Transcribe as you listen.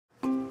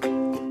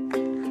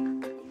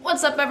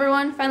What's up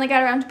everyone? Finally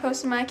got around to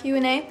posting my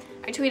Q&A.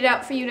 I tweeted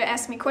out for you to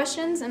ask me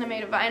questions and I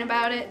made a Vine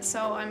about it,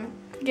 so I'm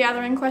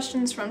gathering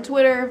questions from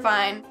Twitter,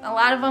 Vine. A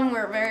lot of them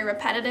were very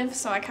repetitive,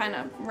 so I kind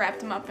of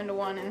wrapped them up into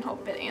one and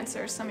hope it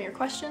answers some of your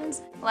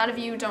questions. A lot of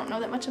you don't know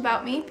that much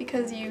about me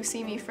because you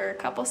see me for a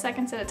couple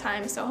seconds at a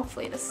time, so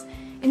hopefully this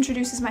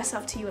introduces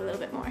myself to you a little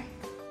bit more.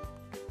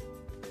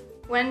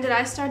 When did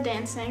I start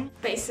dancing?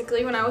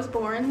 Basically when I was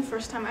born, the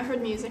first time I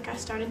heard music, I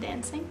started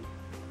dancing.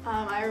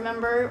 I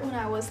remember when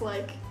I was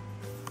like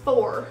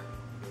 4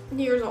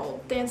 years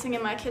old, dancing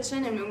in my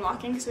kitchen and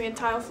moonwalking because we had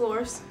tile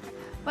floors.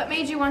 What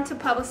made you want to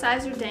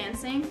publicize your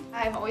dancing?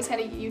 I've always had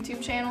a YouTube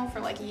channel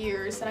for like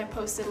years that I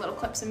posted little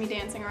clips of me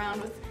dancing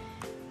around with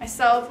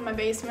myself in my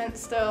basement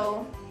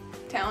still,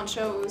 talent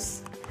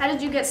shows. How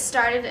did you get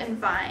started in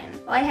Vine?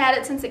 Well, I had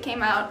it since it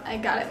came out. I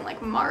got it in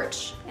like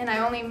March, and I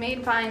only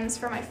made Vines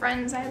for my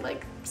friends. I had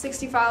like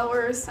 60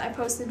 followers. I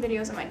posted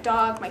videos of my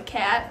dog, my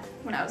cat,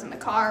 when I was in the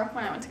car,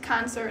 when I went to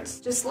concerts,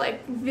 just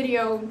like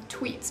video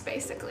tweets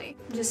basically.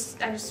 I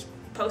just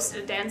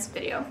posted a dance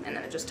video and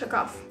then it just took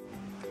off.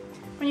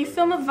 When you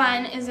film a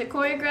Vine, is it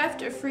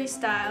choreographed or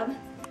freestyled?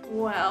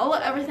 Well,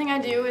 everything I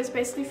do is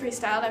basically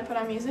freestyled. I put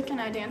on music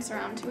and I dance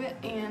around to it,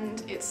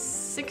 and it's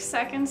 6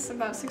 seconds,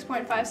 about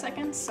 6.5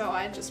 seconds, so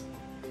I just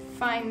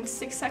find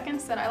 6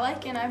 seconds that I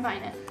like and I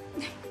Vine it.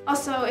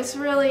 Also, it's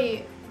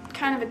really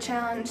kind of a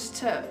challenge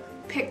to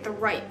pick the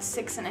right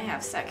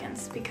 6.5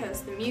 seconds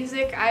because the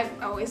music, I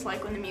always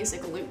like when the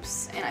music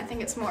loops, and I think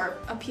it's more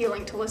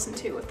appealing to listen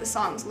to if the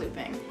song's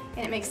looping,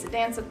 and it makes the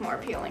dance look more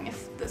appealing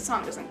if the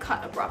song doesn't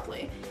cut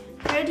abruptly.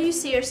 Where do you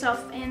see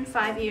yourself in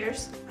 5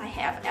 years? I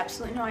have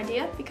absolutely no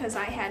idea because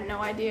I had no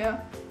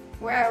idea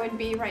where I would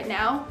be right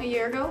now a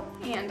year ago,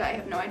 and I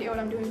have no idea what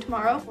I'm doing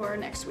tomorrow or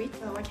next week,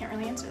 so I can't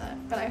really answer that.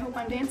 But I hope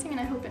I'm dancing and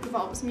I hope it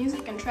involves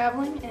music and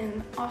traveling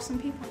and awesome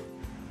people.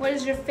 What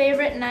is your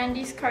favorite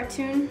 90s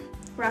cartoon?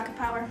 Rocket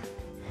Power.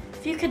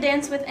 If you could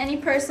dance with any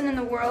person in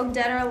the world,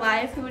 dead or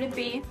alive, who would it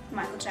be?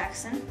 Michael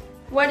Jackson.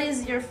 What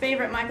is your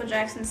favorite Michael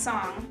Jackson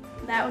song?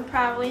 That would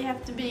probably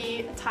have to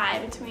be a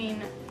tie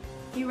between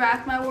You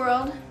Rock My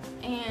World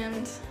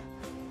and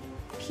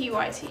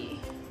PYT.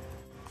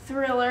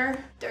 Thriller,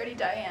 Dirty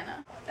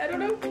Diana. I don't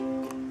know.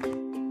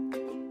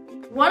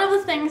 One of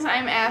the things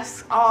I'm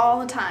asked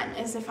all the time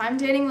is if I'm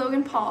dating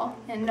Logan Paul,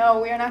 and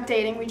no, we are not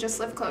dating, we just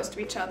live close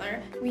to each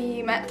other.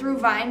 We met through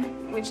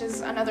Vine, which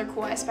is another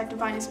cool aspect of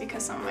Vine is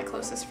because some of my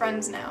closest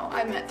friends now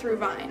I met through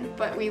Vine,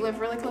 but we live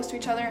really close to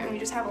each other and we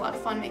just have a lot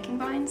of fun making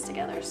Vines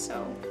together,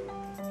 so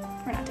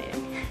we're not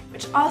dating.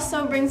 Which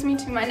also brings me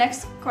to my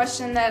next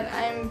question that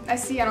I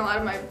see on a lot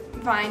of my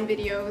Vine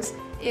videos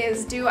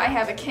is, do I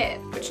have a kid?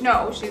 Which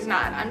no, she's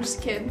not. I'm just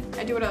a kid.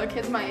 I do what other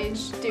kids my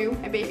age do.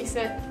 I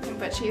babysit,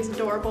 but she is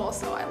adorable,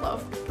 so I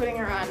love putting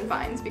her on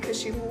Vines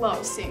because she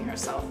loves seeing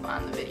herself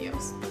on the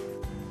videos.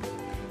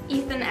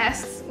 Ethan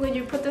asks, would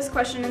you put this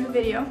question in the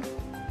video?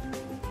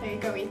 There you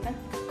go, Ethan.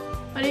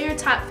 What are your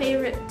top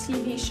favorite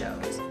TV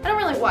shows? I don't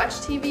really watch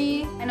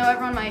TV. I know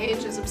everyone my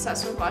age is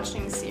obsessed with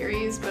watching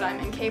series, but I'm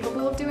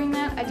incapable of doing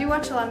that. I do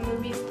watch a lot of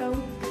movies though.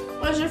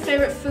 What is your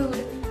favorite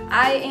food?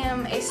 I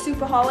am a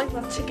soupaholic.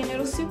 Love chicken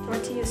noodle soup,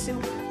 tortilla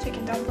soup,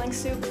 chicken dumpling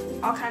soup,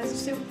 all kinds of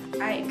soup.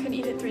 I could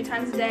eat it 3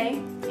 times a day.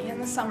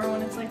 In the summer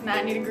when it's like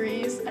 90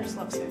 degrees, I just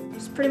love soup.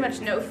 There's pretty much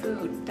no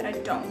food that I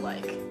don't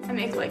like. I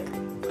make like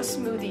a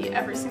smoothie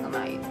every single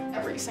night,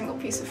 every single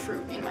piece of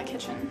fruit in my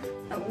kitchen.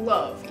 I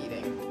love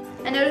eating.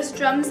 I noticed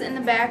drums in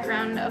the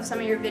background of some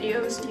of your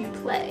videos. Do you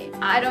play?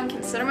 I don't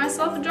consider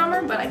myself a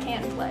drummer, but I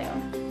can play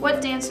them.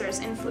 What dancers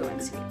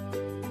influence you?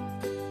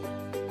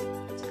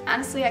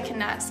 Honestly, I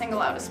cannot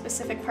single out a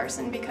specific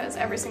person because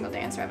every single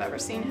dancer I've ever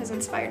seen has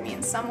inspired me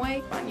in some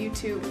way. On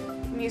YouTube,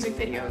 music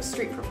videos,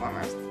 street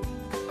performers.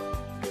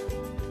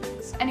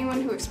 Anyone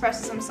who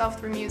expresses himself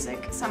through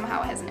music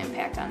somehow has an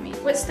impact on me.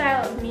 What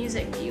style of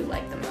music do you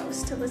like the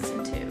most to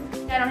listen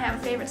to? I don't have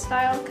a favorite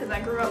style because I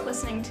grew up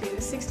listening to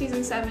 60s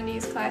and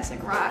 70s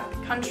classic rock,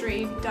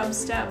 country,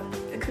 dubstep,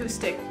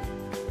 acoustic,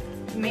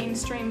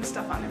 mainstream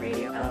stuff on the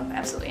radio. I love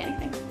absolutely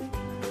anything.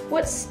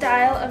 What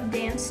style of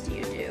dance do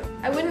you do?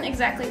 I wouldn't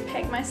exactly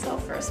peg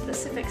myself for a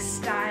specific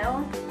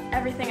style.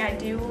 Everything I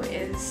do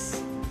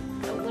is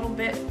a little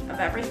bit of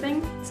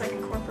everything. It's like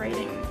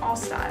incorporating all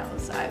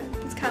styles.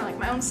 It's kind of like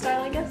my own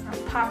style, I guess.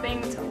 From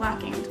popping to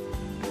locking,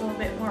 a little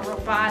bit more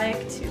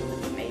robotic to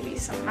maybe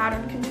some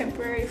modern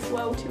contemporary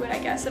flow to it, I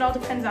guess. It all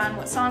depends on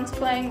what song's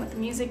playing, what the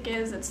music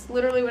is. It's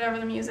literally whatever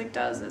the music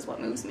does is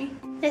what moves me.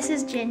 This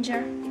is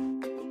Ginger.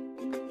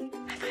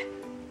 High five.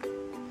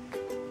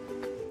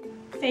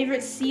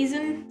 Favorite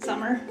season?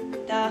 Summer.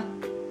 Duh.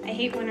 I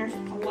hate winter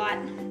a lot.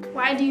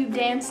 Why do you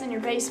dance in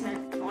your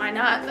basement? Why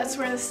not? That's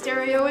where the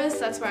stereo is.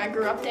 That's where I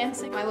grew up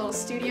dancing. My little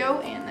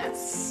studio, and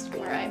that's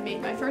where I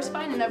made my first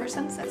Vine, and ever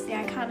since that's the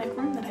iconic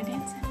room that I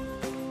dance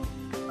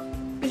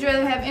in. Would you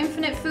rather have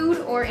infinite food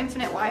or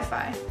infinite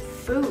Wi-Fi?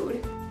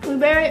 Food.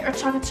 Blueberry or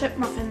chocolate chip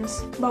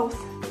muffins? Both.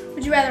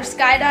 Would you rather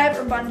skydive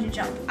or bungee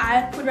jump?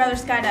 I would rather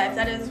skydive.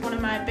 That is one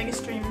of my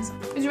biggest dreams.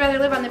 Would you rather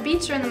live on the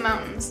beach or in the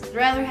mountains? I'd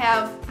rather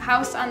have a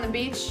house on the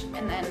beach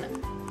and then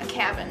a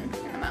cabin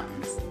in the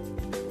mountains.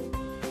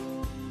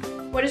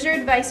 What is your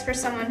advice for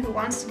someone who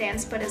wants to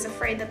dance but is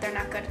afraid that they're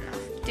not good enough?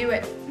 Do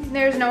it.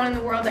 There's no one in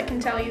the world that can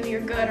tell you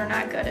you're good or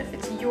not good if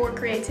it's your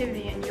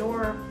creativity and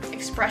your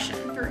expression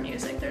for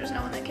music. There's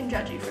no one that can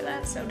judge you for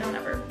that, so don't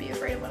ever be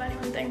afraid of what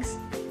anyone thinks.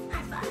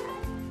 High five.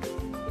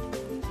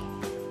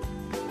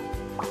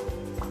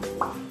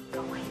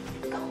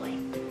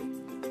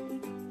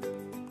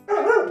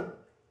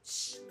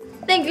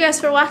 Thank you guys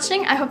for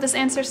watching. I hope this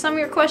answers some of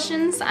your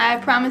questions. I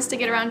promise to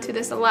get around to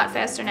this a lot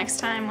faster next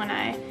time when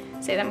I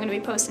say that I'm going to be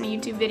posting a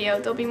YouTube video.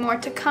 There'll be more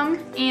to come,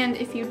 and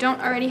if you don't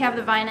already have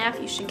the Vine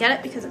app, you should get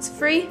it because it's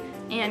free,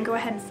 and go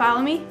ahead and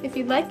follow me if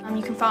you'd like.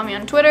 You can follow me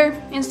on Twitter,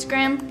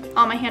 Instagram,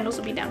 all my handles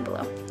will be down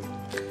below.